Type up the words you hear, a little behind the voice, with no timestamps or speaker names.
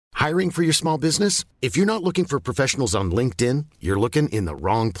Hiring for your small business? If you're not looking for professionals on LinkedIn, you're looking in the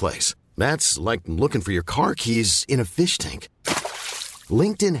wrong place. That's like looking for your car keys in a fish tank.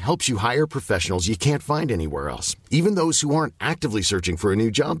 LinkedIn helps you hire professionals you can't find anywhere else, even those who aren't actively searching for a new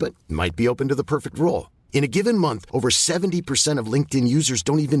job but might be open to the perfect role. In a given month, over 70% of LinkedIn users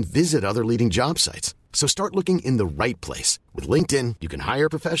don't even visit other leading job sites. So start looking in the right place. With LinkedIn, you can hire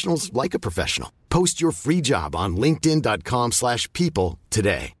professionals like a professional. Post your free job on linkedin.com/people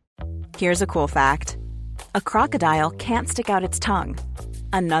today. Here's a cool fact. A crocodile can't stick out its tongue.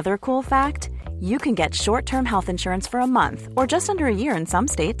 Another cool fact, you can get short-term health insurance for a month or just under a year in some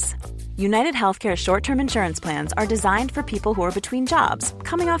states. United Healthcare short-term insurance plans are designed for people who are between jobs,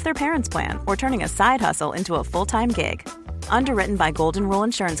 coming off their parents' plan, or turning a side hustle into a full-time gig. Underwritten by Golden Rule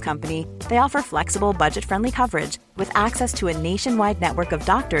Insurance Company, they offer flexible, budget-friendly coverage with access to a nationwide network of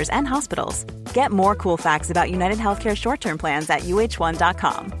doctors and hospitals. Get more cool facts about United Healthcare short-term plans at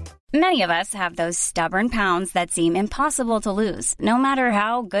uh1.com. Many of us have those stubborn pounds that seem impossible to lose, no matter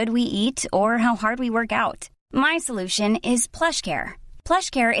how good we eat or how hard we work out. My solution is PlushCare.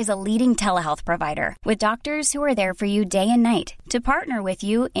 PlushCare is a leading telehealth provider with doctors who are there for you day and night to partner with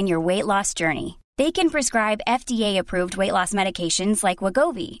you in your weight loss journey. They can prescribe FDA-approved weight loss medications like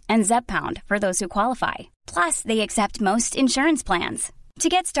Wegovy and Zepbound for those who qualify. Plus, they accept most insurance plans. To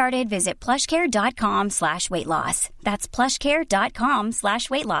get started, visit plushcare.com/weightloss. That's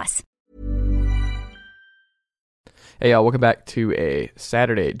plushcare.com/weightloss. Hey y'all, welcome back to a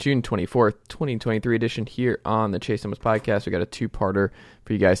Saturday, June 24th, 2023 edition here on the Chase Thomas Podcast. We got a two-parter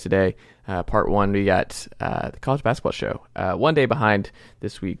for you guys today. Part one, we got the college basketball show. One day behind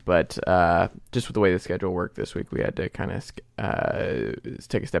this week, but just with the way the schedule worked this week, we had to kind of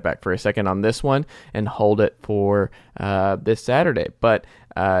take a step back for a second on this one and hold it for this Saturday. But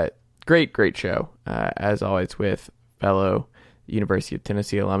great show, as always, with fellow University of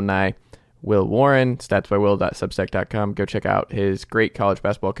Tennessee alumni Will Warren, statsbywill.substack.com. Go check out his great college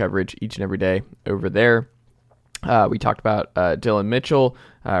basketball coverage each and every day over there. We talked about Dillon Mitchell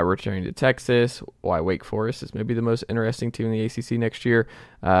returning to Texas, why Wake Forest is maybe the most interesting team in the ACC next year,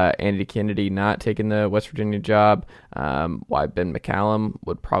 Andy Kennedy not taking the West Virginia job, why Ben McCollum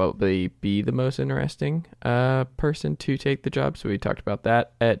would probably be the most interesting person to take the job. So we talked about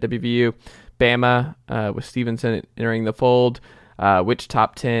that at WVU. Bama with Stevenson entering the fold. Which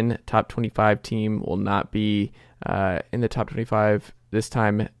top 10, top 25 team will not be in the top 25 this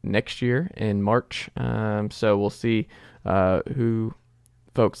time next year in March. So we'll see who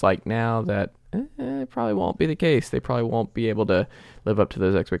folks like now that probably won't be the case. They probably won't be able to live up to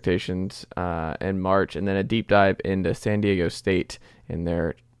those expectations in March. And then a deep dive into San Diego State in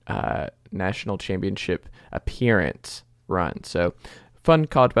their national championship appearance run. So fun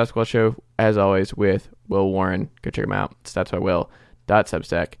college basketball show, as always, with Will Warren. Go check him out.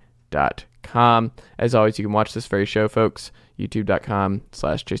 statsbywill.substack.com. As always, you can watch this very show, folks.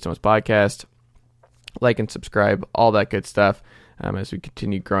 youtube.com/Chase Thomas Podcast. Like and subscribe, all that good stuff, as we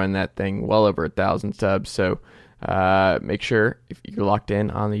continue growing that thing well over 1,000 subs. So make sure if you're locked in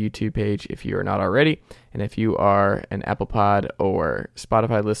on the YouTube page, if you are not already, and if you are an Apple Pod or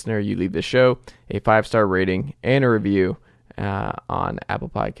Spotify listener, you leave the show a 5-star rating and a review on Apple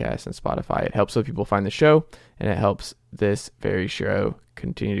Podcasts and Spotify. It helps other people find the show, and it helps this very show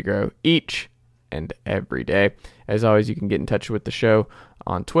continue to grow each and every day. As always, you can get in touch with the show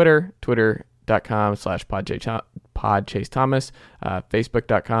on Twitter, twitter.com/PodChaseThomas,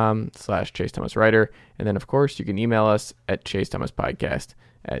 Facebook.com/ChaseThomasWriter, and then, of course, you can email us at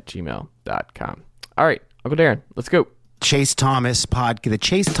ChaseThomasPodcast@gmail.com. All right, Uncle Darren, let's go. The Chase Thomas Podcast.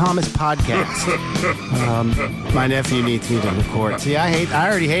 My nephew needs me to record. See, I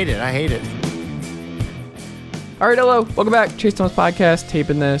already hate it. I hate it. All right, hello. Welcome back. Chase Thomas Podcast,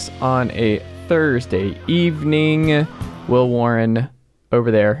 taping this on a Thursday evening. Will Warren over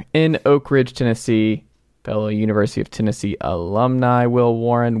there in Oak Ridge, Tennessee, fellow University of Tennessee alumni, Will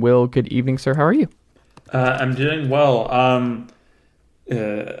Warren. Will, good evening, sir. How are you? I'm doing well. I'm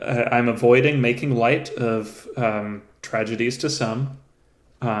avoiding making light of tragedies to some,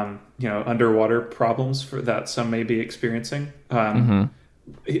 underwater problems that some may be experiencing. I'm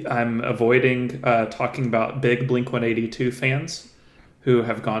avoiding talking about big Blink-182 fans who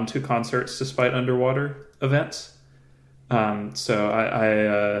have gone to concerts despite underwater events. So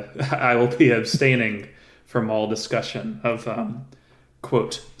I will be abstaining from all discussion of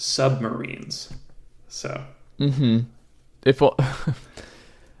quote submarines. So it's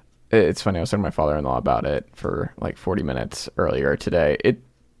funny. I was talking to my father-in-law about it for like 40 minutes earlier today.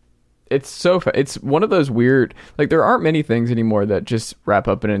 It's one of those weird, like, there aren't many things anymore that just wrap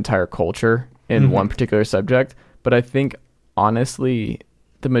up an entire culture in one particular subject. But I think honestly,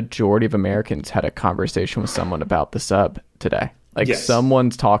 the majority of Americans had a conversation with someone about the sub today. Like yes.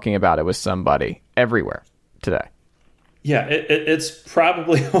 Someone's talking about it with somebody everywhere today. Yeah, it's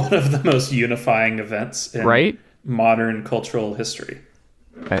probably one of the most unifying events in modern cultural history.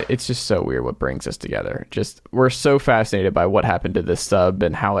 It's just so weird what brings us together. Just we're so fascinated by what happened to this sub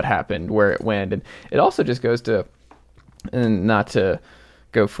and how it happened, where it went. And it also just goes to, and not to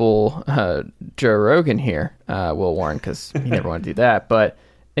go full Joe Rogan here, Will Warren, because you never want to do that. But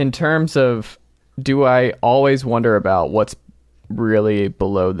in terms of, do I always wonder about what's really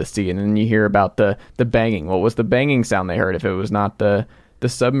below the sea? And then you hear about the banging. What was the banging sound they heard if it was not the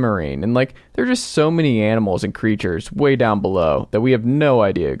submarine? And like, there are just so many animals and creatures way down below that we have no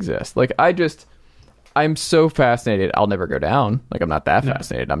idea exist. Like, I'm so fascinated. I'll never go down. Like, I'm not that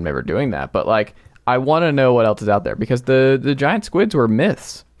fascinated. I'm never doing that. But like, I want to know what else is out there, because the giant squids were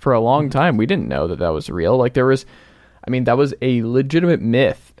myths for a long time. We didn't know that was real. Like, that was a legitimate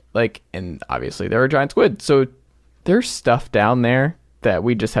myth. Like, and obviously there are giant squids. So there's stuff down there that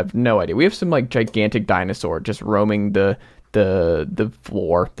we just have no idea. We have some like gigantic dinosaur just roaming the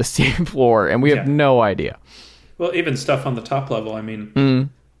floor, the sea floor, and we have no idea. Well, even stuff on the top level. I mean,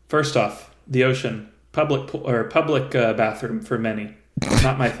 first off, the ocean, public bathroom for many,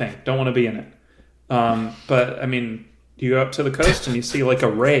 not my thing. Don't want to be in it. But I mean, you go up to the coast and you see like a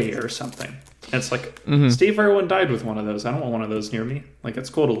ray or something. And it's like, Steve Irwin died with one of those. I don't want one of those near me. Like, it's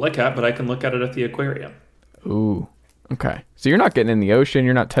cool to look at, but I can look at it at the aquarium. Ooh, okay. So you're not getting in the ocean.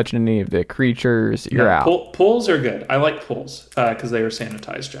 You're not touching any of the creatures. You're out. Pools are good. I like pools because they are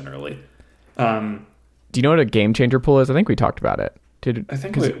sanitized generally. Do you know what a game changer pool is? I think we talked about it. I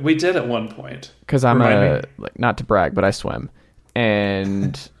think we did at one point. Because I'm not to brag, but I swim.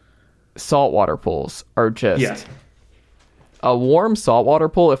 And saltwater pools are just a warm saltwater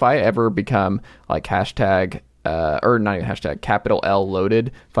pool. If I ever become like hashtag, or not even hashtag, capital L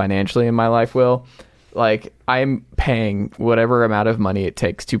loaded financially in my life, Will, like, I'm paying whatever amount of money it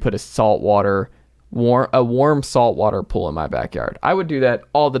takes to put a warm saltwater pool in my backyard. I would do that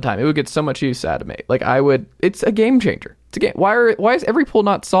all the time. It would get so much use out of me. Like, it's a game changer. It's a game. Why is every pool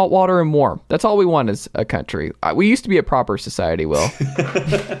not saltwater and warm? That's all we want as a country. We used to be a proper society, Will.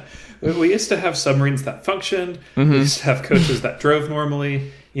 We used to have submarines that functioned. We used to have coaches that drove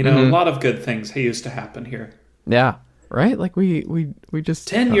normally. You know, a lot of good things used to happen here. Yeah, right? Like, we just...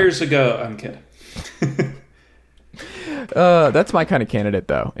 10 years ago, I'm kidding. That's my kind of candidate,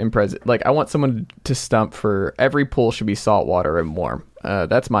 though. Like, I want someone to stump for every pool should be saltwater and warm.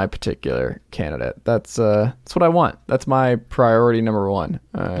 That's my particular candidate. That's what I want. That's my priority number one.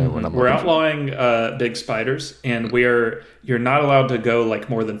 We're outlawing big spiders, and you're not allowed to go like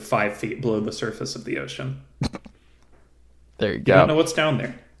more than 5 feet below the surface of the ocean. There you go. You don't know what's down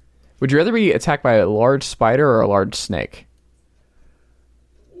there. Would you rather be attacked by a large spider or a large snake?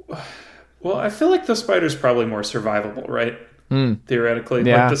 Well, I feel like the spider's probably more survivable, right? Theoretically.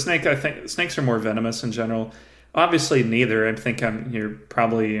 Yeah. Like the snake, I think snakes are more venomous in general. Obviously, neither. I think you're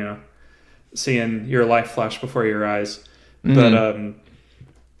probably, seeing your life flash before your eyes. But,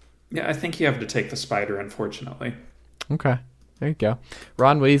 I think you have to take the spider, unfortunately. Okay. There you go.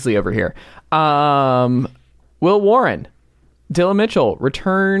 Ron Weasley over here. Will Warren. Dillon Mitchell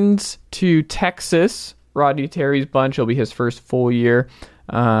returns to Texas. Rodney Terry's bunch will be his first full year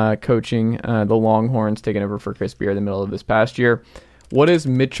coaching the Longhorns, taking over for Chris Beer in the middle of this past year. What does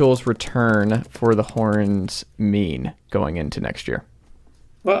Mitchell's return for the Horns mean going into next year?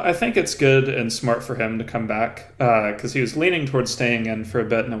 Well, I think it's good and smart for him to come back because he was leaning towards staying in for a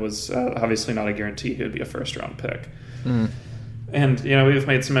bit, and it was obviously not a guarantee he would be a first-round pick. And, we've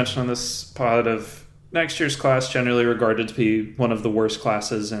made some mention on this pod of next year's class generally regarded to be one of the worst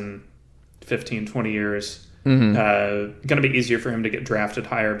classes in 15, 20 years. Going to be easier for him to get drafted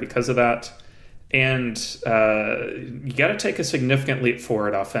higher because of that. And you got to take a significant leap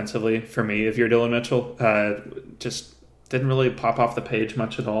forward offensively for me if you're Dillon Mitchell. Just didn't really pop off the page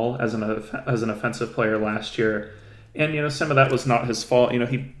much at all as an offensive player last year. And, some of that was not his fault.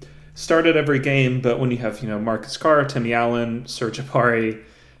 He started every game, but when you have, Marcus Carr, Timmy Allen, Serge Apari,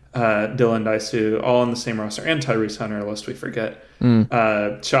 Dylan Daisu, all on the same roster, and Tyrese Hunter, lest we forget,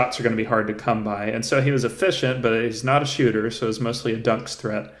 shots are going to be hard to come by. And so he was efficient, but he's not a shooter, so it was mostly a dunks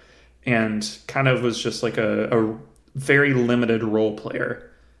threat. And kind of was just like a very limited role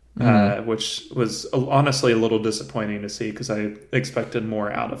player, which was honestly a little disappointing to see because I expected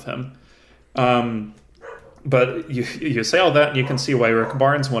more out of him. But you say all that, and you can see why Rick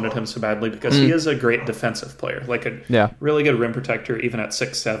Barnes wanted him so badly because he is a great defensive player, like a really good rim protector, even at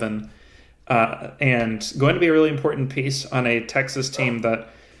 6'7", and going to be a really important piece on a Texas team that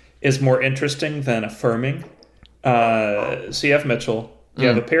is more interesting than affirming. So you have Mitchell. You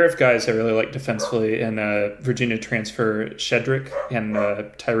have a pair of guys I really like defensively in Virginia transfer Shedrick and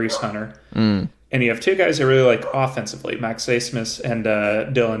Tyrese Hunter. And you have two guys I really like offensively, Max Asmus and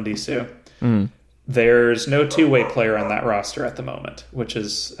Dillon Disu. There's no two-way player on that roster at the moment, which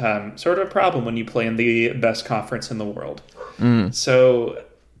is sort of a problem when you play in the best conference in the world. So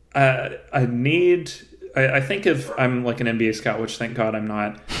I think if I'm like an NBA scout, which thank God I'm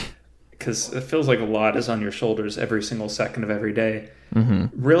not, because it feels like a lot is on your shoulders every single second of every day.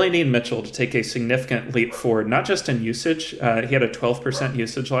 Really need Mitchell to take a significant leap forward, not just in usage. He had a 12%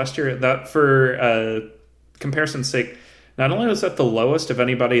 usage last year. That, for comparison's sake, not only was that the lowest of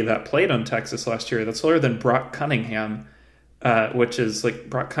anybody that played on Texas last year, that's lower than Brock Cunningham, which is like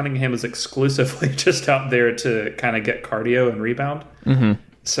Brock Cunningham is exclusively just out there to kind of get cardio and rebound.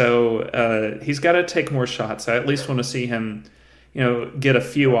 So he's got to take more shots. I at least want to see him, get a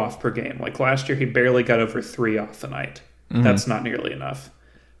few off per game. Like last year, he barely got over 3 off the night. That's not nearly enough.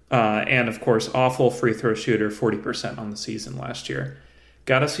 And of course, awful free throw shooter, 40% on the season last year.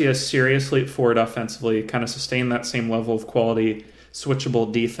 Got to see a serious leap forward offensively, kind of sustain that same level of quality, switchable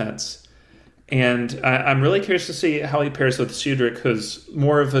defense. And I'm really curious to see how he pairs with Shedrick, who's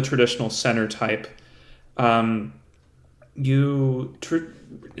more of a traditional center type. In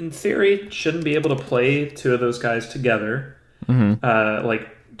theory, shouldn't be able to play two of those guys together, like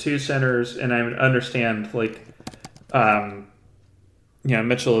two centers. And I understand,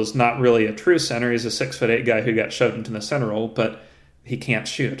 Mitchell is not really a true center. He's a 6'8" guy who got shoved into the center role, but he can't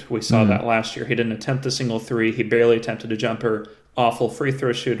shoot. We saw that last year. He didn't attempt a single three. He barely attempted a jumper. Awful free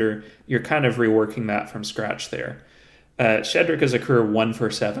throw shooter. You're kind of reworking that from scratch there. Shedrick is a career 1 for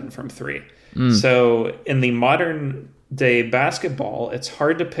 7 from 3. So in the modern day basketball, it's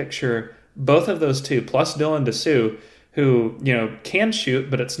hard to picture both of those two, plus Dillon Disu, who, can shoot,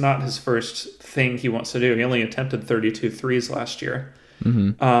 but it's not his first thing he wants to do. He only attempted 32 threes last year.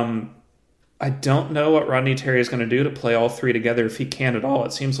 I don't know what Rodney Terry is going to do to play all three together, if he can at all.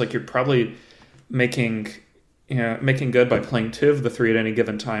 It seems like you're probably making good by playing 2 of the 3 at any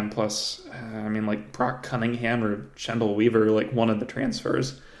given time. Plus, like Brock Cunningham or Shendall Weaver, like one of the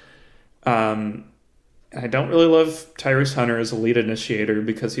transfers. I don't really love Tyrese Hunter as a lead initiator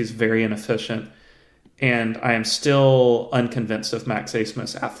because he's very inefficient. And I am still unconvinced of Max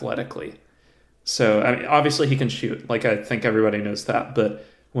Asmus athletically. So, obviously he can shoot. Like, I think everybody knows that. But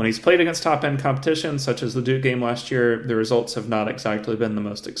when he's played against top-end competition, such as the Duke game last year, the results have not exactly been the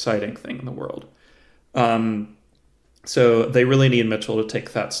most exciting thing in the world. So they really need Mitchell to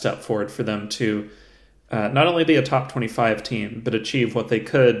take that step forward for them to not only be a top 25 team, but achieve what they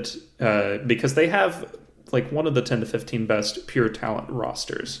could, because they have one of the 10 to 15 best pure talent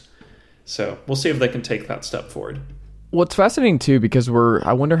rosters. So we'll see if they can take that step forward. Well, it's fascinating too, because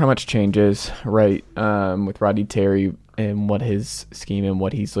I wonder how much changes, right, with Rodney Terry and what his scheme and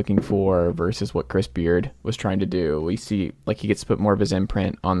what he's looking for versus what Chris Beard was trying to do. We see he gets to put more of his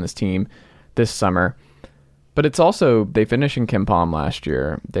imprint on this team this summer. But it's also, they finished in KenPom last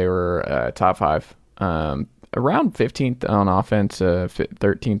year. They were top 5, around 15th on offense,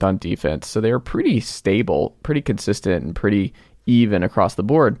 13th on defense. So they were pretty stable, pretty consistent, and pretty even across the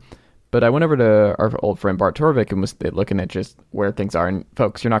board. But I went over to our old friend Bart Torvik and was looking at just where things are. And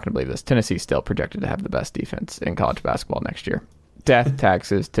folks, you're not going to believe this. Tennessee's still projected to have the best defense in college basketball next year. Death,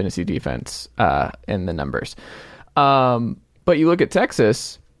 taxes, Tennessee defense in the numbers. But you look at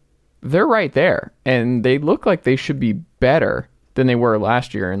Texas, they're right there. And they look like they should be better than they were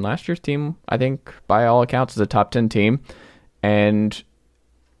last year. And last year's team, I think, by all accounts, is a top 10 team. And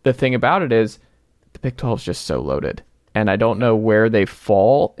the thing about it is the Big 12 is just so loaded. And I don't know where they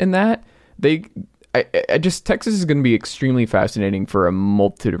fall in that. Texas is going to be extremely fascinating for a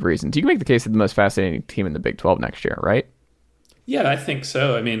multitude of reasons. You can make the case that the most fascinating team in the Big 12 next year, right? Yeah, I think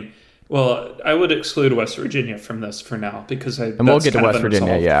so. I would exclude West Virginia from this for now because and we'll get to West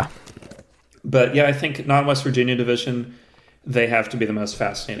Virginia, yeah. But yeah, I think non-West Virginia division, they have to be the most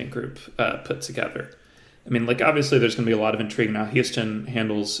fascinating group put together. Obviously there's going to be a lot of intrigue now. Houston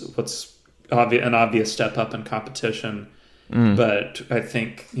handles what's an obvious step up in competition, but I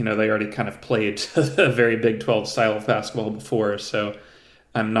think they already kind of played a very Big 12 style of basketball before, so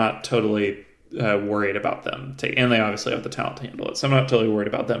I'm not totally worried about them. And they obviously have the talent to handle it, so I'm not totally worried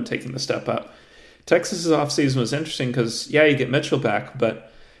about them taking the step up. Texas's offseason was interesting because, yeah, you get Mitchell back,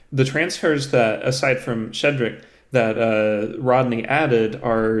 but the transfers that, aside from Shedrick, that Rodney added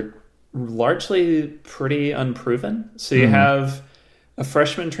are largely pretty unproven. So you have a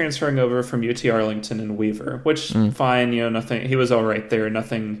freshman transferring over from UT Arlington and Weaver, which fine, nothing. He was all right there,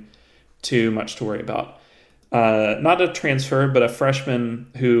 nothing too much to worry about. Not a transfer, but a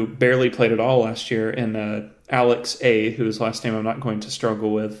freshman who barely played at all last year in Alex A., whose last name I'm not going to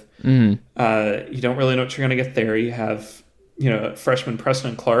struggle with. You don't really know what you're going to get there. You have, freshman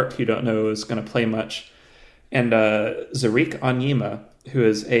Preston Clark, you don't know is going to play much. And Zarik Onyema, who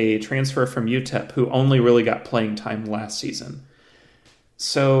is a transfer from UTEP, who only really got playing time last season.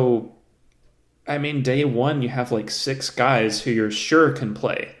 So, I mean, day one, you have like 6 guys who you're sure can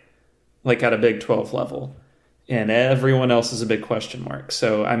play, like at a Big 12 level. And everyone else is a big question mark.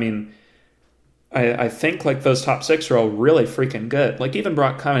 So, I mean, I think like those top 6 are all really freaking good. Like even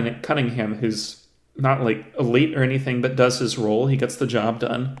Brock Cunningham, who's not like elite or anything, but does his role. He gets the job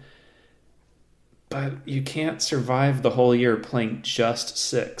done. But you can't survive the whole year playing just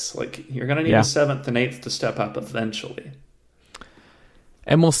 6. Like you're going to need a 7th and 8th to step up eventually.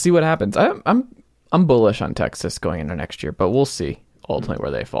 And we'll see what happens. I'm bullish on Texas going into next year, but we'll see ultimately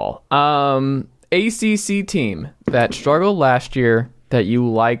where they fall. ACC team that struggled last year that you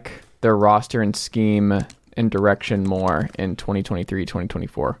like their roster and scheme and direction more in 2023,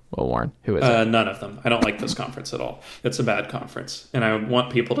 2024? Well, Warren, who is it? None of them. I don't like this conference at all. It's a bad conference. And I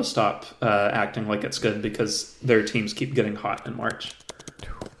want people to stop acting like it's good because their teams keep getting hot in March.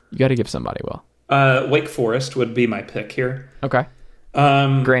 You got to give somebody, Will. Wake Forest would be my pick here. Okay.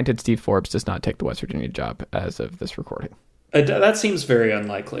 Granted, Steve Forbes does not take the West Virginia job as of this recording. That seems very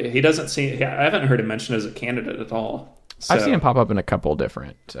unlikely. He doesn't seem... I haven't heard him mentioned as a candidate at all. So I've seen him pop up in a couple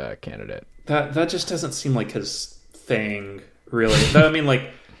different candidate. That just doesn't seem like his thing, really. I mean, like,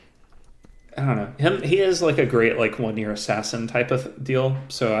 I don't know. He is like a great like 1-year assassin type of deal,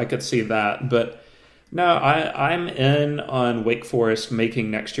 so I could see that. But no, I'm in on Wake Forest making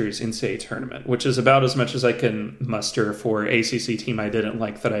next year's NCAA tournament, which is about as much as I can muster for ACC team I didn't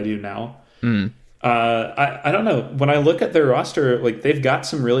like that I do now. I don't know. When I look at their roster, like they've got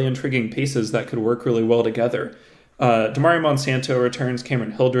some really intriguing pieces that could work really well together. Damari Monsanto returns,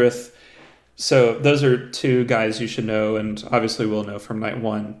 Cameron Hildreth. So those are 2 guys you should know and obviously will know from night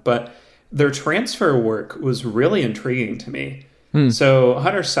 1. But their transfer work was really intriguing to me. So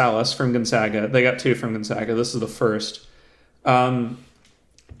Hunter Salas from Gonzaga, they got 2 from Gonzaga. This is the first.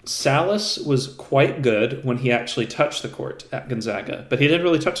 Salas was quite good when he actually touched the court at Gonzaga. But he didn't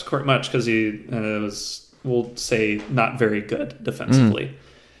really touch the court much because he was, we'll say, not very good defensively.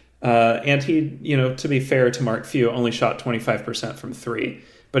 And he, to be fair to Mark Few, only shot 25% from 3.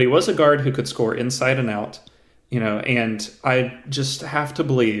 But he was a guard who could score inside and out, and I just have to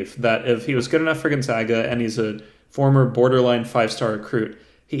believe that if he was good enough for Gonzaga and he's a former borderline 5-star recruit,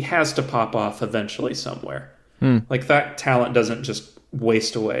 he has to pop off eventually somewhere. Like that talent doesn't just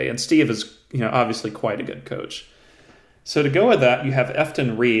waste away. And Steve is, obviously quite a good coach. So to go with that, you have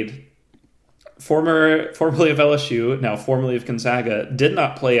Efton Reed, formerly of LSU, now formerly of Gonzaga, did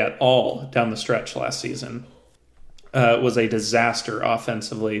not play at all down the stretch last season. Was a disaster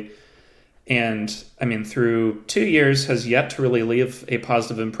offensively. And, I mean, through 2 years has yet to really leave a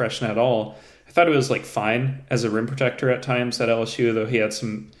positive impression at all. I thought it was, like, fine as a rim protector at times at LSU, though he had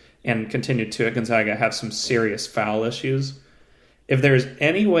some, and continued to at Gonzaga, have some serious foul issues. If there's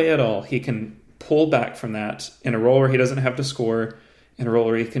any way at all he can pull back from that in a role where he doesn't have to score, in a role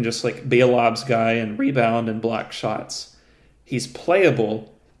where he can just, like, be a lobs guy and rebound and block shots, he's playable.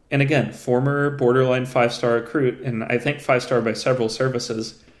 And again, former borderline 5-star recruit, and I think 5-star by several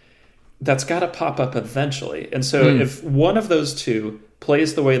services, that's got to pop up eventually. And so if one of those 2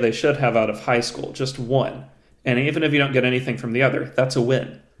 plays the way they should have out of high school, just one, and even if you don't get anything from the other, that's a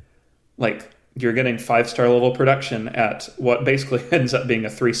win. Like, you're getting 5-star level production at what basically ends up being a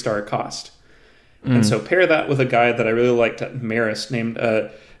 3-star cost. And so pair that with a guy that I really liked at Marist named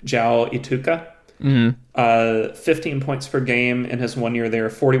Jao Ituka. 15 points per game in his 1 year there,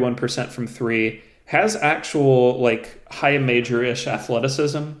 41% from 3. Has actual, like, high major-ish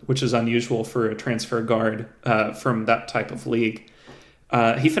athleticism, which is unusual for a transfer guard from that type of league.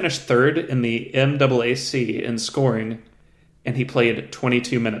 He finished 3rd in the MAAC in scoring, and he played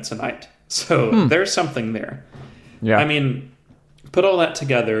 22 minutes a night. So there's something there. Yeah. I mean, put all that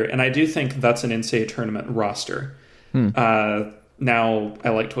together, and I do think that's an NCAA tournament roster. Now, I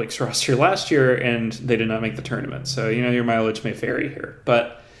liked Wake's roster last year, and they did not make the tournament. So, your mileage may vary here.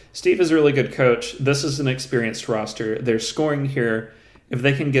 But Steve is a really good coach. This is an experienced roster. They're scoring here. If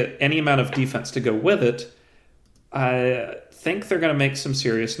they can get any amount of defense to go with it, I think they're going to make some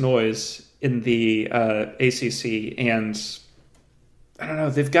serious noise in the ACC. And, I don't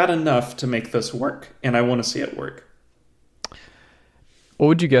know, they've got enough to make this work, and I want to see it work. What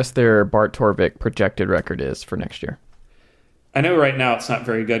would you guess their Bart Torvik projected record is for next year? I know right now it's not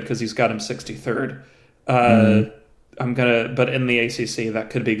very good because he's got him 63rd. But in the ACC, that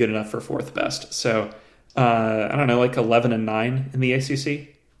could be good enough for 4th best. So, I don't know, like 11-9 in the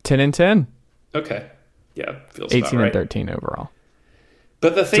ACC? 10-10. Okay. Yeah, feels 18 about right. and 13 overall.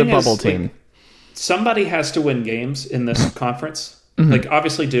 But the thing it's a bubble is, team. Like, somebody has to win games in this conference. Mm-hmm. Like,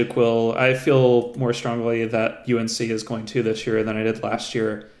 obviously Duke will. I feel more strongly that UNC is going to this year than I did last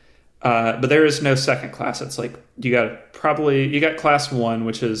year. But there is no second class. It's like you got class 1,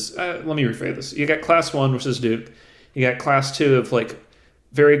 which is let me rephrase this. You got class 1, which is Duke. You got class 2 of like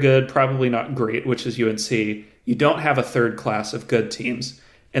very good, probably not great, which is UNC. You don't have a third class of good teams,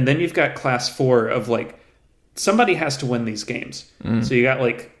 and then you've got class 4 of like somebody has to win these games. So you got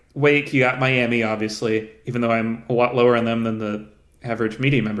like Wake, you got Miami, obviously, even though I'm a lot lower on them than the average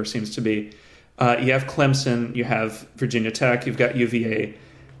media member seems to be. You have Clemson, you have Virginia Tech, you've got UVA.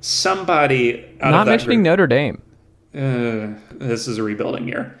 Somebody out not of that mentioning group, Notre Dame. this is a rebuilding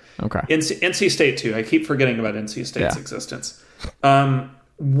year. Okay. NC State too. I keep forgetting about NC State's existence.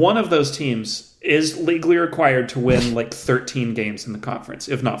 One of those teams is legally required to win like 13 games in the conference,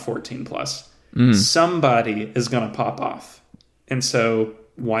 if not 14 plus. Somebody is going to pop off. And so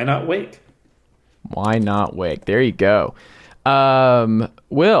why not Wake? Why not Wake? There you go.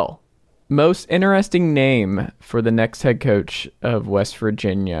 Will, most interesting name for the next head coach of West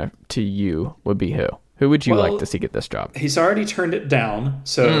Virginia to you would be who? Who would you like to see get this job? He's already turned it down,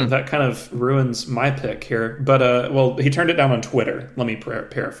 so that kind of ruins my pick here. But, he turned it down on Twitter. Let me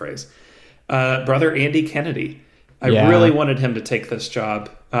paraphrase. Brother Andy Kennedy. I really wanted him to take this job.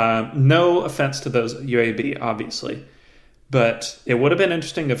 No offense to those UAB, obviously. But it would have been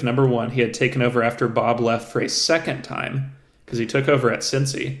interesting if, number one, he had taken over after Bob left for a second time, because he took over at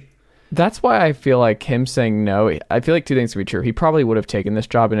Cincy. That's why I feel like him saying no, I feel like two things to be true. He probably would have taken this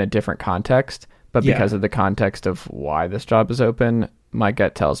job in a different context, but because of the context of why this job is open, my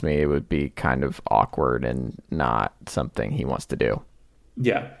gut tells me it would be kind of awkward and not something he wants to do.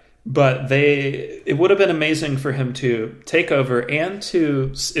 Yeah, but it would have been amazing for him to take over and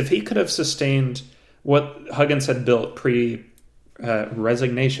to, if he could have sustained what Huggins had built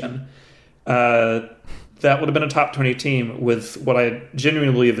pre-resignation, that would have been a top 20 team with what I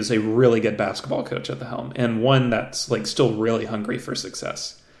genuinely believe is a really good basketball coach at the helm, and one that's like still really hungry for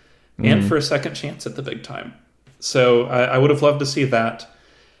success and for a second chance at the big time. So I would have loved to see that.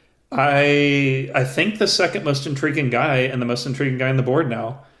 I think the second most intriguing guy and the most intriguing guy on the board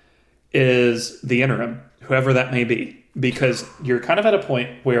now is the interim, whoever that may be, because you're kind of at a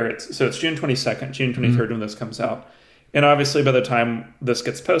point where it's June 22nd, June 23rd when this comes out. And obviously by the time this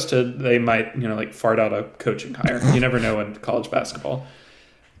gets posted, they might, fart out a coaching hire. You never know in college basketball.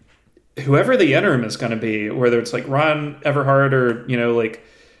 Whoever the interim is going to be, whether it's like Ron Everhart or,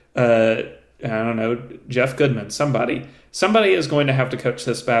 I don't know, Jeff Goodman, somebody is going to have to coach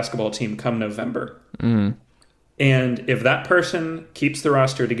this basketball team come November. And if that person keeps the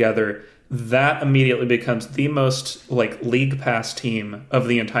roster together, that immediately becomes the most league pass team of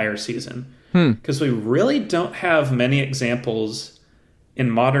the entire season. Because we really don't have many examples in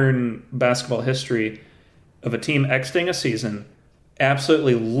modern basketball history of a team exiting a season,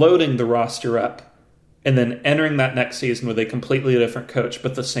 absolutely loading the roster up, and then entering that next season with a completely different coach,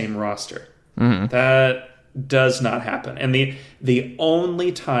 but the same roster. That does not happen. And the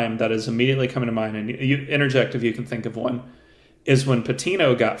only time that is immediately coming to mind, and you interject if you can think of one, is when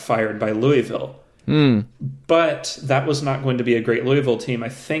Pitino got fired by Louisville. But that was not going to be a great Louisville team. I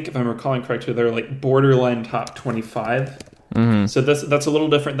think, if I'm recalling correctly, they're borderline top 25. So that's a little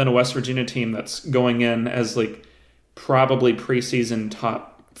different than a West Virginia team that's going in as probably preseason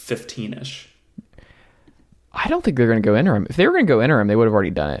top 15-ish. I don't think they're going to go interim. If they were going to go interim, they would have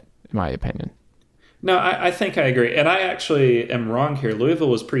already done it, in my opinion. No, I think I agree. And I actually am wrong here. Louisville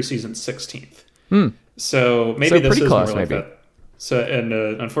was preseason 16th. So maybe this is close, more like that. So, and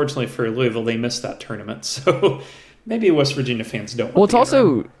unfortunately for Louisville, they missed that tournament. So maybe West Virginia fans don't. Well, it's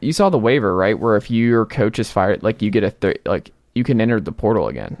also, you saw the waiver, right? Where if your coach is fired, you get you can enter the portal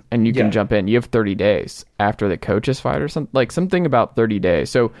again and you can jump in. You have 30 days after the coach is fired or something, something about 30 days.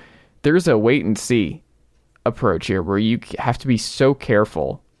 So there's a wait and see approach here where you have to be so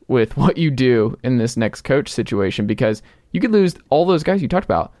careful with what you do in this next coach situation, because you could lose all those guys you talked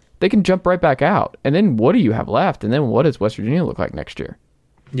about. They can jump right back out. And then what do you have left? And then what does West Virginia look like next year?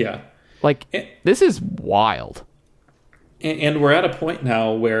 Yeah. This is wild. And we're at a point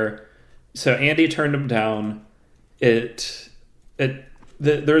now where, so Andy turned him down. There's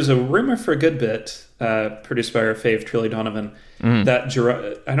a rumor for a good bit, produced by our fave, Trilly Donovan, that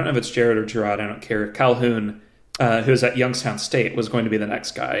I don't know if it's Jared or Gerard, I don't care, Calhoun, who's at Youngstown State, was going to be the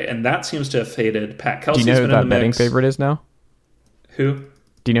next guy. And that seems to have faded. Pat Kelsey's been in the mix. Do you know who that betting mix. favorite is now? Who?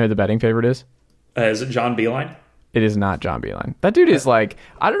 Do you know who the betting favorite is? Is it John Beilein? It is not John Beilein. That dude is I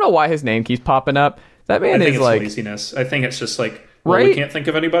don't know why his name keeps popping up. That man I think is it's laziness. I think it's just Well, right? we can't think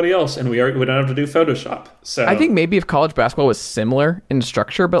of anybody else, and we don't have to do Photoshop. So I think maybe if college basketball was similar in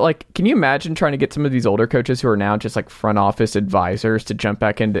structure, but like, can you imagine trying to get some of these older coaches who are now just like front office advisors to jump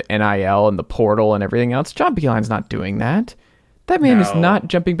back into NIL and the portal and everything else? John Beilein's not doing that. That man is not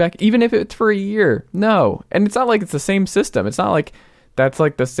jumping back, even if it's for a year. No. And it's not like it's the same system. It's not like that's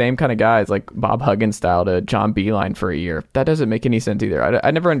like the same kind of guys, like Bob Huggins style to John Beilein for a year. That doesn't make any sense either. I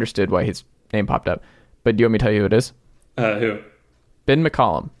never understood why his name popped up. But do you want me to tell you who it is? Who? Ben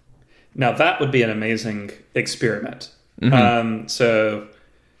McCollum. Now, that would be an amazing experiment.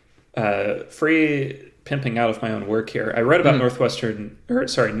 Free pimping out of my own work here. I read about Northwest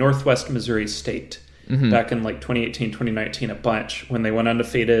Missouri State back in like 2018, 2019 a bunch when they went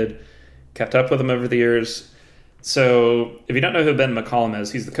undefeated, kept up with them over the years. So if you don't know who Ben McCollum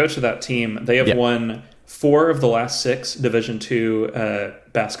is, he's the coach of that team. They have won 4 of the last 6 Division II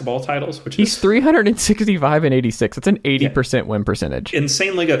basketball titles, which he's 365 and 86. It's an 80% win percentage.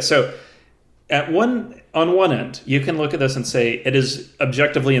 Insanely good. So on one end, you can look at this and say it is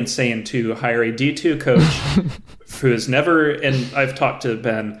objectively insane to hire a D2 coach who has never, and I've talked to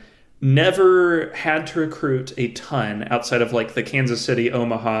Ben, never had to recruit a ton outside of like the Kansas City,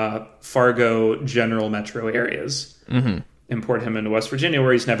 Omaha, Fargo, general metro areas. Import him into West Virginia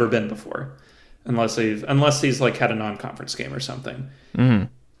where he's never been before. Unless he's like had a non-conference game or something. On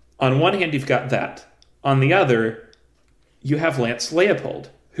one hand, you've got that. On the other, you have Lance Leopold,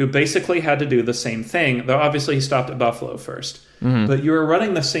 who basically had to do the same thing, though obviously he stopped at Buffalo first. But you were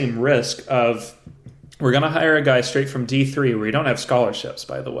running the same risk of, we're going to hire a guy straight from D3, where you don't have scholarships,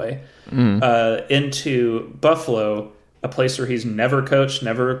 by the way, into Buffalo, a place where he's never coached,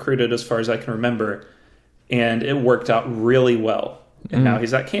 never recruited as far as I can remember, and it worked out really well. And now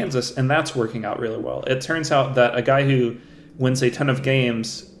he's at Kansas, and that's working out really well. It turns out that a guy who wins a ton of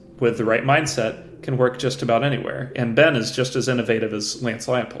games with the right mindset can work just about anywhere. And Ben is just as innovative as Lance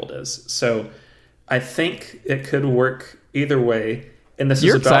Leopold is. So I think it could work either way. And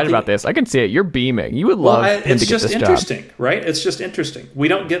You're excited about this. I can see it. You're beaming. You would love him to get this job. It's just interesting, right? It's just interesting. We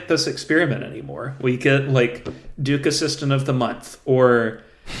don't get this experiment anymore. We get like Duke Assistant of the Month, or,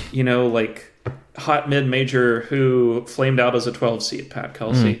 like hot mid-major who flamed out as a 12 seed, Pat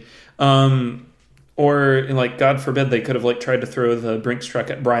Kelsey. Or like, God forbid, they could have like tried to throw the Brinks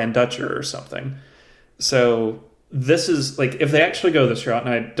truck at Brian Dutcher or something. So this is like, if they actually go this route,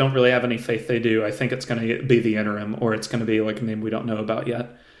 and I don't really have any faith they do, I think it's going to be the interim, or it's going to be like a name we don't know about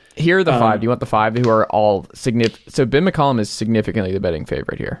yet. Here are the 5. Do you want the 5 who are all significant? So Ben McCollum is significantly the betting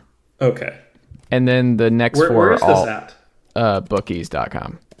favorite here. Okay. And then the next 4 where is are all this at?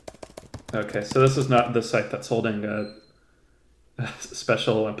 Bookies.com. Okay, so this is not the site that's holding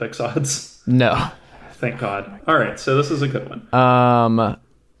Special Olympics odds. No. Thank God. All right, so this is a good one.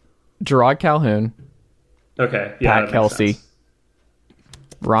 Gerard Calhoun. Okay, yeah, Pat Kelsey.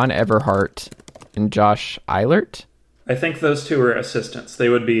 Ron Everhart and Josh Eilert. I think those 2 are assistants. They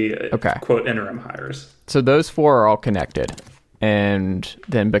would be, quote, interim hires. So those 4 are all connected. And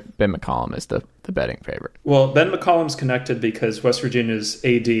then Ben McCollum is the betting favorite. Well, Ben McCollum's connected because West Virginia's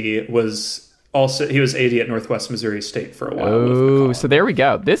AD was AD at Northwest Missouri State for a while. Oh, so there we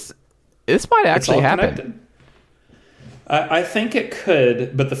go. This might actually happen. Connected. I think it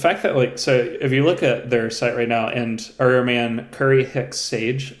could, but the fact that so if you look at their site right now, and our man Curry Hicks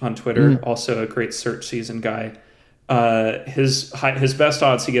Sage on Twitter, also a great search season guy, his best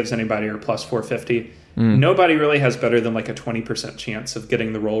odds he gives anybody are plus 450. Nobody really has better than like a 20% chance of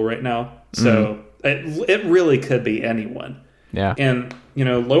getting the role right now. So it really could be anyone. Yeah. And,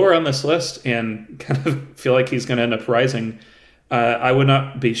 lower on this list and kind of feel like he's going to end up rising. I would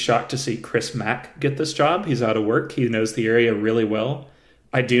not be shocked to see Chris Mack get this job. He's out of work. He knows the area really well.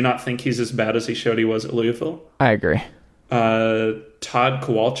 I do not think he's as bad as he showed he was at Louisville. I agree. Todd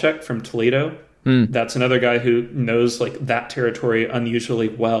Kowalczyk from Toledo. That's another guy who knows like that territory unusually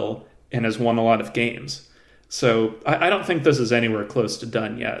well and has won a lot of games. So I don't think this is anywhere close to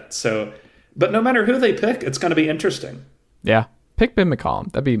done yet. So, but no matter who they pick, it's going to be interesting. Yeah. Pick Ben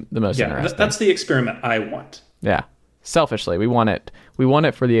McCollum. That'd be the most interesting. That's the experiment I want. Yeah. Selfishly, we want it. We want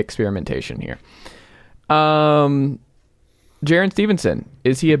it for the experimentation here. Jaron Stevenson,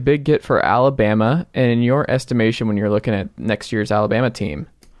 is he a big get for Alabama? And in your estimation, when you're looking at next year's Alabama team,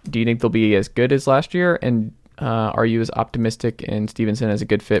 do you think they'll be as good as last year? And are you as optimistic in Stevenson as a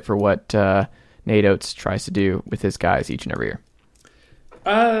good fit for what Nate Oates tries to do with his guys each and every year?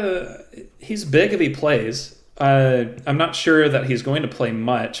 He's big if he plays. I'm not sure that he's going to play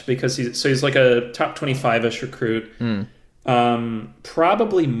much because he's like a top 25-ish recruit.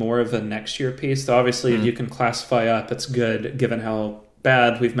 Probably more of a next year piece. Though obviously, if you can classify up, it's good given how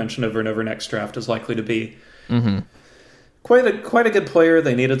bad we've mentioned over and over next draft is likely to be. quite a good player.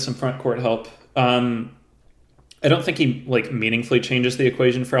 They needed some front court help. I don't think he meaningfully changes the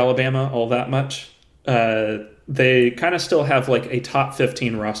equation for Alabama all that much. They kind of still have a top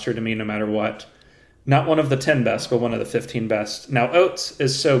 15 roster to me no matter what. Not one of the 10 best, but one of the 15 best. Now, Oates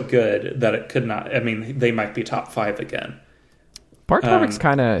is so good that it could not... I mean, they might be top 5 again. Bart Torvik's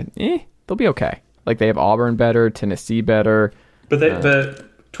kind of... they'll be okay. They have Auburn better, Tennessee better. But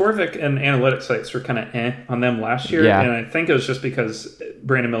Torvik and analytics sites were kind of on them last year. Yeah. And I think it was just because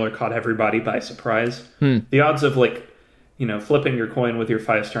Brandon Miller caught everybody by surprise. The odds of, flipping your coin with your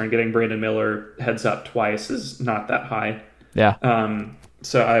 5-star and getting Brandon Miller heads up twice is not that high. Yeah.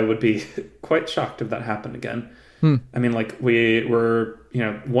 So I would be quite shocked if that happened again. I mean, we were,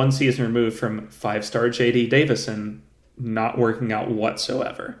 one season removed from 5-star J.D. Davison not working out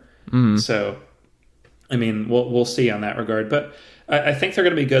whatsoever. So, I mean, we'll see on that regard. But I think they're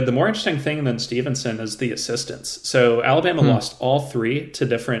going to be good. The more interesting thing than Stevenson is the assistants. So Alabama lost all 3 to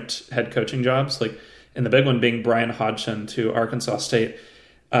different head coaching jobs, and the big one being Brian Hodgson to Arkansas State.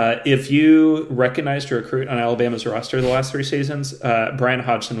 If you recognized a recruit on Alabama's roster the last 3 seasons, Brian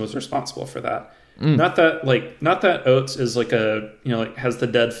Hodgson was responsible for that. Not that Oates is has the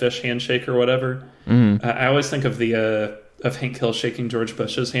dead fish handshake or whatever. I always think of of Hank Hill shaking George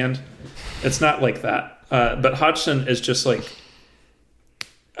Bush's hand. It's not like that. But Hodgson is just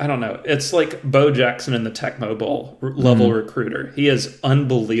I don't know. It's like Bo Jackson in the Tecmo Bowl level recruiter. He is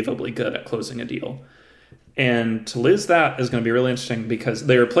unbelievably good at closing a deal. And to lose that is going to be really interesting because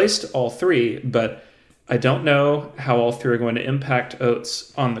they replaced all 3, but I don't know how all 3 are going to impact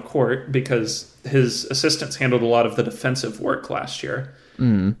Oates on the court because his assistants handled a lot of the defensive work last year.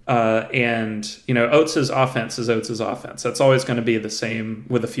 And, Oates' offense is Oates' offense. That's always going to be the same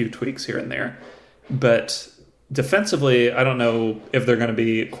with a few tweaks here and there. But defensively, I don't know if they're going to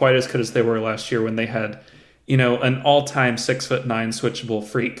be quite as good as they were last year when they had, an all-time 6'9" switchable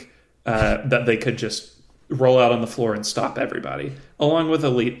freak that they could just roll out on the floor and stop everybody, along with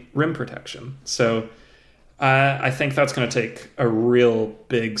elite rim protection. So I think that's going to take a real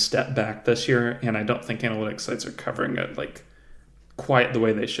big step back this year, and I don't think analytics sites are covering it quite the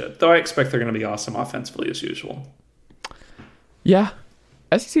way they should. Though I expect they're going to be awesome offensively as usual. Yeah.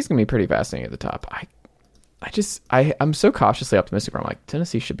 SEC's going to be pretty fascinating at the top. I'm so cautiously optimistic. I'm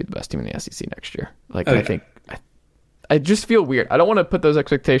Tennessee should be the best team in the SEC next year. I just feel weird. I don't want to put those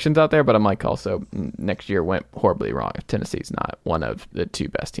expectations out there, but I'm also next year went horribly wrong if Tennessee's not one of the 2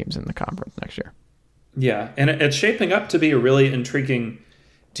 best teams in the conference next year. Yeah, and it's shaping up to be a really intriguing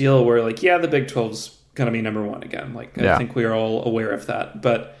deal where the Big 12's going to be number 1 again. I think we are all aware of that,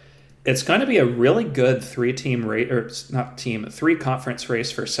 but it's going to be a really good 3-conference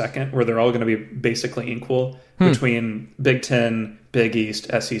race for second, where they're all going to be basically equal between Big 10, Big East,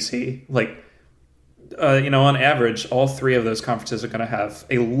 SEC. On average, all 3 of those conferences are going to have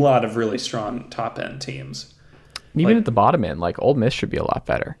a lot of really strong top-end teams. Even at the bottom end, Ole Miss should be a lot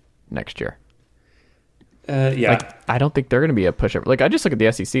better next year. I don't think they're going to be a pushover. I just look at the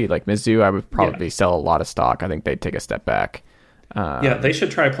SEC. Mizzou, I would probably sell a lot of stock. I think they'd take a step back. They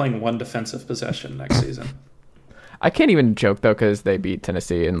should try playing one defensive possession next season. I can't even joke though because they beat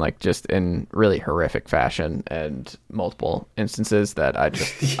Tennessee in just in really horrific fashion and multiple instances that I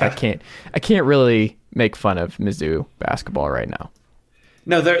just I can't really make fun of Mizzou basketball right now.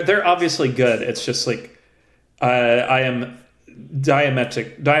 No, they're obviously good. It's just I am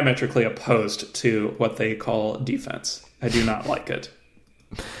diametrically opposed to what they call defense. I do not like it.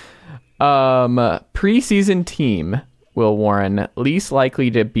 Preseason team, Will Warren, least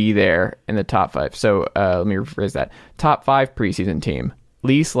likely to be there in the top 5. So let me rephrase that. Top 5 preseason team,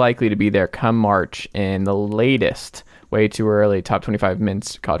 least likely to be there come March, in the latest, way too early, top 25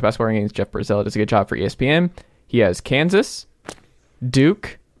 men's college basketball rankings. Jeff Brazil does a good job for ESPN. He has Kansas,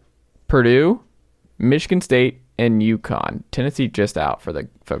 Duke, Purdue, Michigan State, and UConn. Tennessee just out for the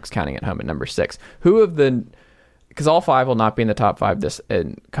folks counting at home at number 6. Because all 5 will not be in the top 5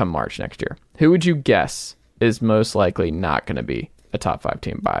 come March next year. Who would you guess is most likely not going to be a top 5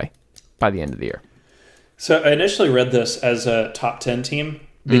 team by the end of the year? So I initially read this as a top 10 team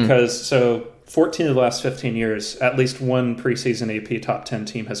because 14 of the last 15 years, at least one preseason AP top 10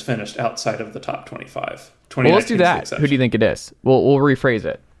 team has finished outside of the top 25. Well, let's do that. Who do you think it is? We'll rephrase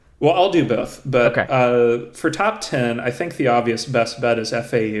it. Well, I'll do both. But okay. For top 10, I think the obvious best bet is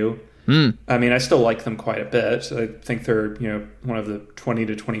FAU. I mean, I still like them quite a bit. I think they're one of the 20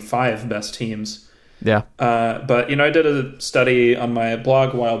 to 25 best teams. Yeah. But I did a study on my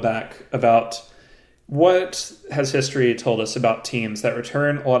blog a while back about what has history told us about teams that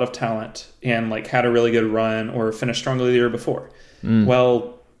return a lot of talent and had a really good run or finished strongly the year before.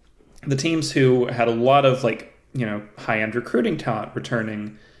 Well, the teams who had a lot of high-end recruiting talent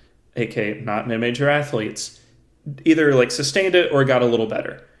returning, aka not mid-major athletes, either like sustained it or got a little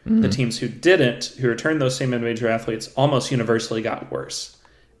better. The teams who didn't, who returned those same mid-major athletes, almost universally got worse.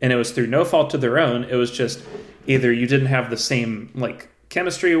 And it was through no fault of their own. It was just either you didn't have the same like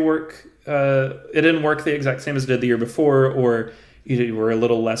chemistry work, it didn't work the exact same as it did the year before, or you were a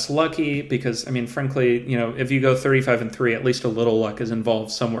little less lucky because, frankly, if you go 35-3, at least a little luck is involved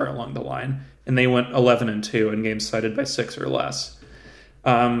somewhere along the line. And they went 11-2 in games cited by 6 or less.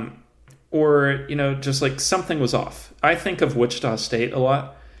 Or just like something was off. I think of Wichita State a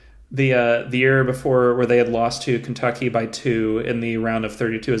lot. The year before, where they had lost to Kentucky by 2 in the round of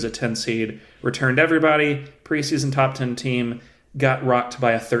 32 as a 10 seed, returned everybody, preseason top 10 team, got rocked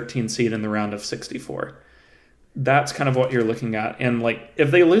by a 13 seed in the round of 64. That's kind of what you're looking at. And like,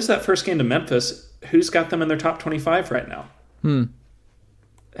 if they lose that first game to Memphis, who's got them in their top 25 right now?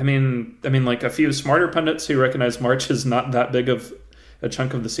 Like a few smarter pundits who recognize March is not that big of a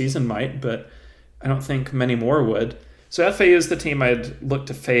chunk of the season might, but I don't think many more would. So FAU is the team I'd look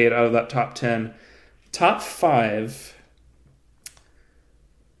to fade out of that top 10. Top 5,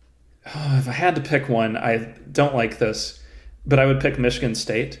 if I had to pick one, I don't like this, but I would pick Michigan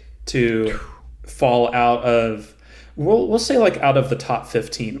State to fall out of, we'll say like out of the top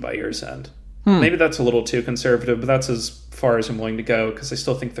 15 by year's end. Maybe that's a little too conservative, but that's as far as I'm willing to go because I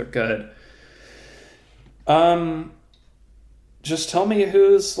still think they're good. Just tell me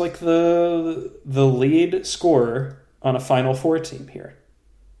who's like the lead scorer on a Final Four team here.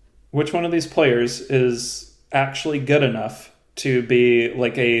 Which one of these players is actually good enough to be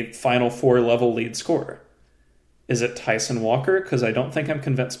like a Final Four level lead scorer? Is it Tyson Walker? Because I don't think I'm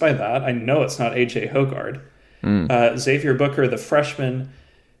convinced by that. I know it's not AJ Hoggard. Xavier Booker, the freshman,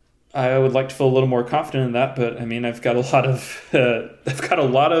 I would like to feel a little more confident in that, but I've got a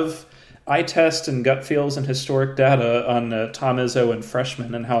lot of eye test and gut feels and historic data on Tom Izzo and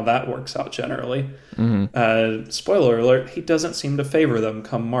freshmen and how that works out generally. Spoiler alert, he doesn't seem to favor them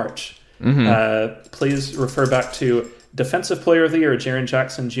come March. Please refer back to Defensive Player of the Year, Jaren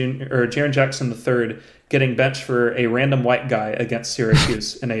Jackson III, getting benched for a random white guy against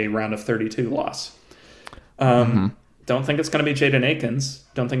Syracuse in a round of 32 loss. Don't think it's going to be Jaden Akins.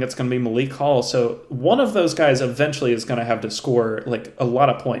 Don't think it's going to be Malik Hall. So one of those guys eventually is going to have to score like a lot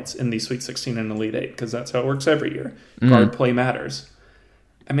of points in the Sweet 16 and Elite 8 because that's how it works every year. Guard play matters.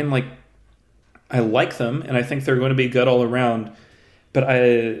 I like them and I think they're going to be good all around. But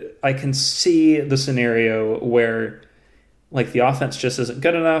I can see the scenario where like the offense just isn't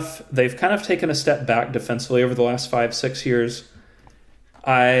good enough. They've kind of taken a step back defensively over the last 5-6 years.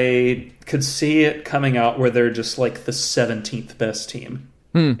 I could see it coming out where they're just like the 17th best team.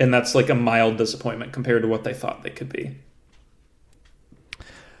 And that's like a mild disappointment compared to what they thought they could be.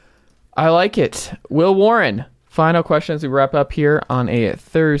 I like it. Will Warren, final question as we wrap up here on a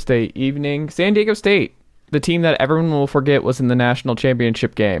Thursday evening. San Diego State, the team that everyone will forget was in the national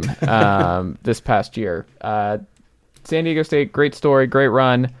championship game this past year. San Diego State, great story, great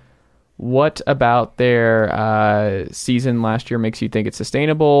run. What about their season last year makes you think it's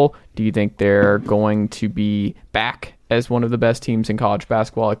sustainable? Do you think they're going to be back as one of the best teams in college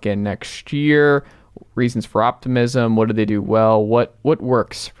basketball again next year? Reasons for optimism. What did they do well? What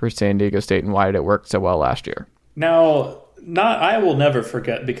works for San Diego State, and why did it work so well last year? Now, I will never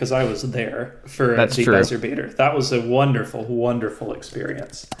forget because I was there for the buzzer beater. That was a wonderful, wonderful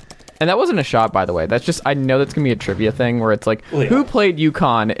experience. And that wasn't a shot, by the way. That's just, I know that's going to be a trivia thing where it's like, who played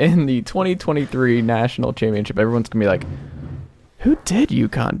UConn in the 2023 national championship? Everyone's going to be like, who did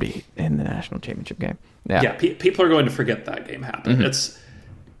UConn beat in the national championship game? Yeah, people are going to forget that game happened. It's,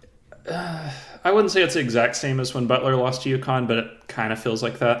 I wouldn't say it's the exact same as when Butler lost to UConn, but it kind of feels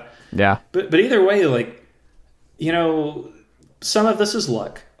like that. Yeah. But either way, like, some of this is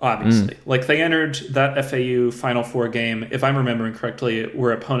luck. Obviously. Like, they entered that FAU Final Four game, if I'm remembering correctly,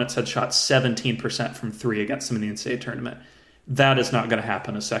 where opponents had shot 17% from 3 against them in the NCAA tournament. That is not going to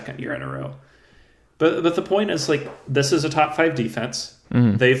happen a second year in a row. But the point is, like, this is a top 5 defense.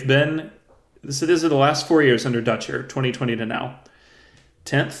 They've been, these are the last 4 years under Dutcher, 2020 to now.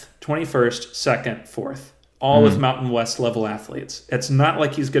 10th, 21st, 2nd, 4th. All with Mountain West level athletes. It's not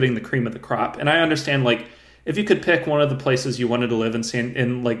like he's getting the cream of the crop. And I understand, like, if you could pick one of the places you wanted to live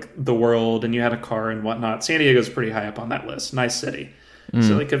in like the world and you had a car and whatnot, San Diego's pretty high up on that list. Nice city.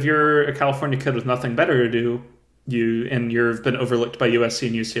 So like if you're a California kid with nothing better to do, you've been overlooked by USC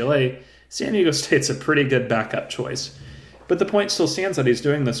and UCLA, San Diego State's a pretty good backup choice. But the point still stands that he's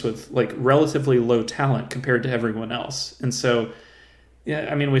doing this with like relatively low talent compared to everyone else. And so,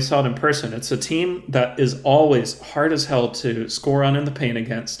 yeah, we saw it in person. It's a team that is always hard as hell to score on in the paint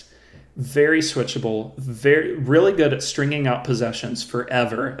against. very switchable, really good at stringing out possessions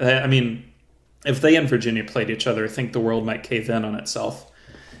forever. I mean, if they and Virginia played each other, I think the world might cave in on itself,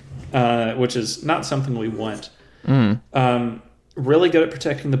 which is not something we want. Really good at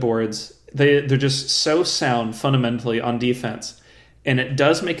protecting the boards. They're just so sound fundamentally on defense. And it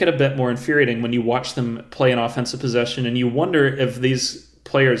does make it a bit more infuriating when you watch them play an offensive possession and you wonder if these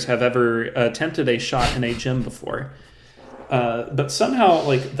players have ever attempted a shot in a gym before. But somehow,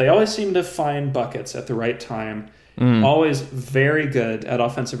 like, they always seem to find buckets at the right time. Always very good at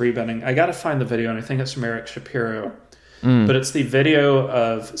offensive rebounding. I got to find the video, and I think it's from Eric Shapiro. But it's the video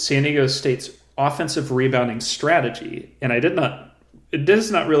of San Diego State's offensive rebounding strategy. And it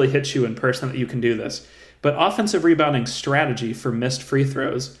does not really hit you in person that you can do this. But offensive rebounding strategy for missed free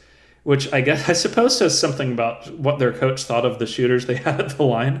throws, which I suppose says something about what their coach thought of the shooters they had at the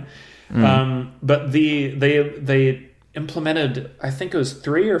line. But they implemented, I think it was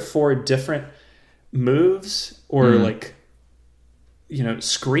 3 or 4 different moves or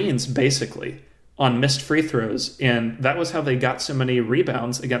screens basically on missed free throws. And that was how they got so many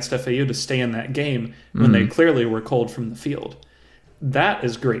rebounds against FAU to stay in that game when they clearly were cold from the field. That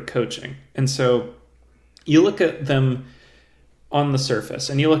is great coaching. And so you look at them on the surface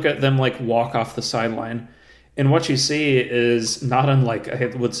and you look at them like walk off the sideline, and what you see is not unlike, I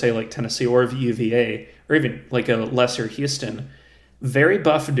would say, like Tennessee or UVA or even like a lesser Houston, very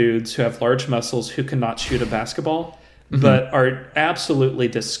buff dudes who have large muscles who cannot shoot a basketball, but are absolutely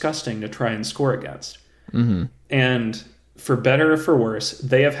disgusting to try and score against. And for better or for worse,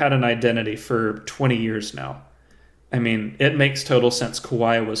 they have had an identity for 20 years now. I mean, it makes total sense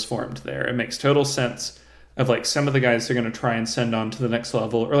Kawhi was formed there. It makes total sense of like some of the guys they're going to try and send on to the next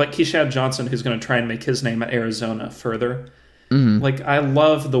level, or like Keishad Johnson, who's going to try and make his name at Arizona further. Like, I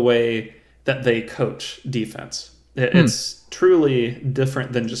love the way that they coach defense. It's truly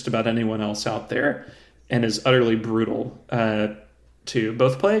different than just about anyone else out there, and is utterly brutal to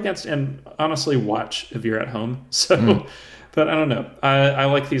both play against and honestly watch if you're at home. So, but I don't know. I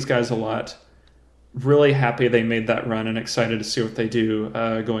like these guys a lot. Really happy they made that run and excited to see what they do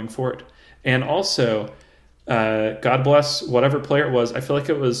going forward. And also, God bless whatever player it was. I feel like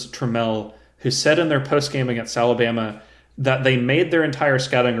it was Trammell who said in their postgame against Alabama that they made their entire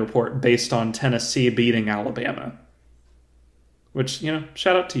scouting report based on Tennessee beating Alabama. Which,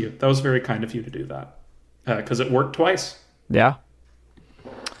 shout out to you. That was very kind of you to do that. Because it worked twice. Yeah.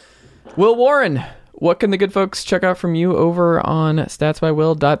 Will Warren, what can the good folks check out from you over on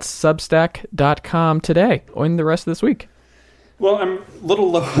statsbywill.substack.com today or in the rest of this week? Well, I'm a little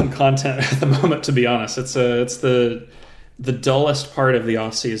low on content at the moment, to be honest. It's the dullest part of the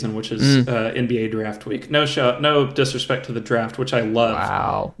off season, which is NBA draft week. No disrespect to the draft, which I love.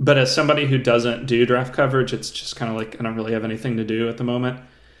 Wow. But as somebody who doesn't do draft coverage, it's just kind of like I don't really have anything to do at the moment.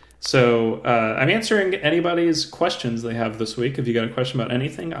 So I'm answering anybody's questions they have this week. If you got a question about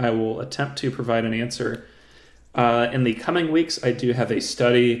anything, I will attempt to provide an answer. In the coming weeks, I do have a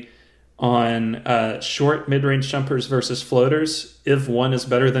study on short mid-range jumpers versus floaters, if one is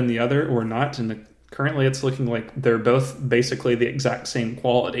better than the other or not. And currently it's looking like they're both basically the exact same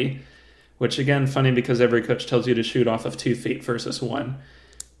quality, which again, funny because every coach tells you to shoot off of 2 feet versus 1.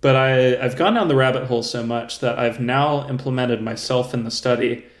 But I've gone down the rabbit hole so much that I've now implemented myself in the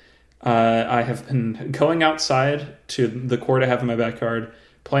study. I have been going outside to the court I have in my backyard,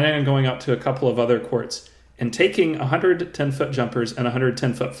 planning on going out to a couple of other courts, and taking 110-foot jumpers and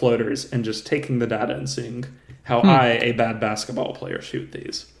 110-foot floaters and just taking the data and seeing how a bad basketball player, shoot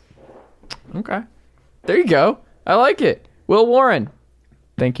these. Okay. There you go. I like it. Will Warren,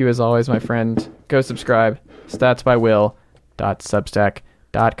 thank you as always, my friend. Go subscribe.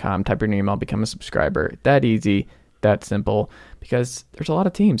 statsbywill.substack.com. Type your email, become a subscriber. That easy. That simple. Because there's a lot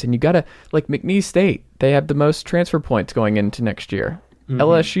of teams. And you got to, like McNeese State, they have the most transfer points going into next year.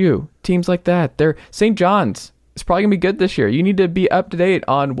 LSU, teams like that. St. John's is probably going to be good this year. You need to be up to date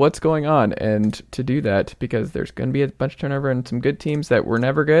on what's going on. And to do that, because there's going to be a bunch of turnover and some good teams that were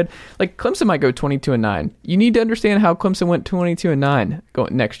never good. Like Clemson might go 22-9. You need to understand how Clemson went 22-9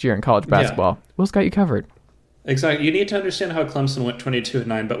 going next year in college basketball. Yeah. Will's got you covered. Exactly. You need to understand how Clemson went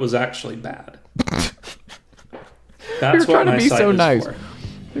 22-9, but was actually bad. That's You're trying to be so nice.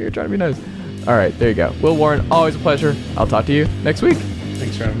 You're trying to be nice. All right, there you go. Will Warren, always a pleasure. I'll talk to you next week.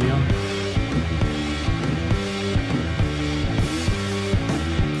 Thanks for having me on.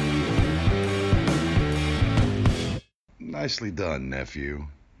 Nicely done, nephew.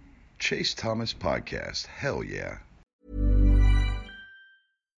 Chase Thomas Podcast. Hell yeah.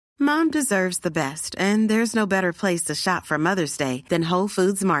 Mom deserves the best, and there's no better place to shop for Mother's Day than Whole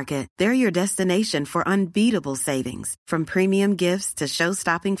Foods Market. They're your destination for unbeatable savings, from premium gifts to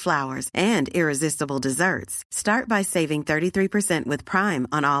show-stopping flowers and irresistible desserts. Start by saving 33% with Prime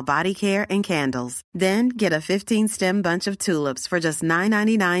on all body care and candles. Then get a 15-stem bunch of tulips for just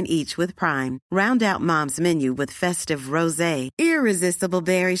 $9.99 each with Prime. Round out Mom's menu with festive rosé, irresistible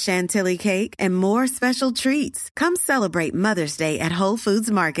berry chantilly cake, and more special treats. Come celebrate Mother's Day at Whole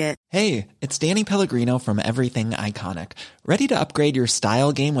Foods Market. Hey, it's Danny Pellegrino from Everything Iconic. Ready to upgrade your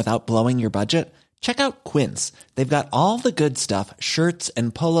style game without blowing your budget? Check out Quince. They've got all the good stuff, shirts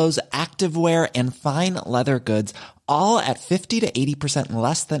and polos, activewear, and fine leather goods, all at 50 to 80%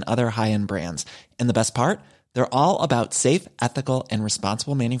 less than other high-end brands. And the best part? They're all about safe, ethical, and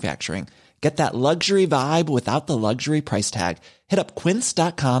responsible manufacturing. Get that luxury vibe without the luxury price tag. Hit up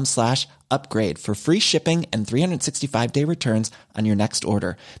quince.com/upgrade for free shipping and 365-day returns on your next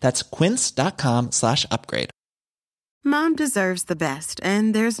order. That's quince.com/upgrade. Mom deserves the best,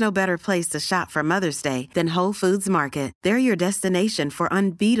 and there's no better place to shop for Mother's Day than Whole Foods Market. They're your destination for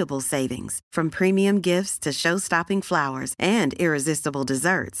unbeatable savings, from premium gifts to show-stopping flowers and irresistible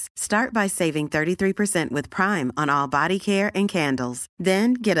desserts. Start by saving 33% with Prime on all body care and candles.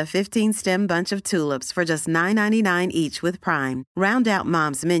 Then get a 15-stem bunch of tulips for just $9.99 each with Prime. Round out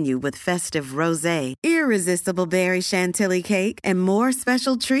Mom's menu with festive rosé, irresistible berry chantilly cake, and more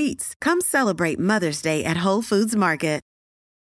special treats. Come celebrate Mother's Day at Whole Foods Market.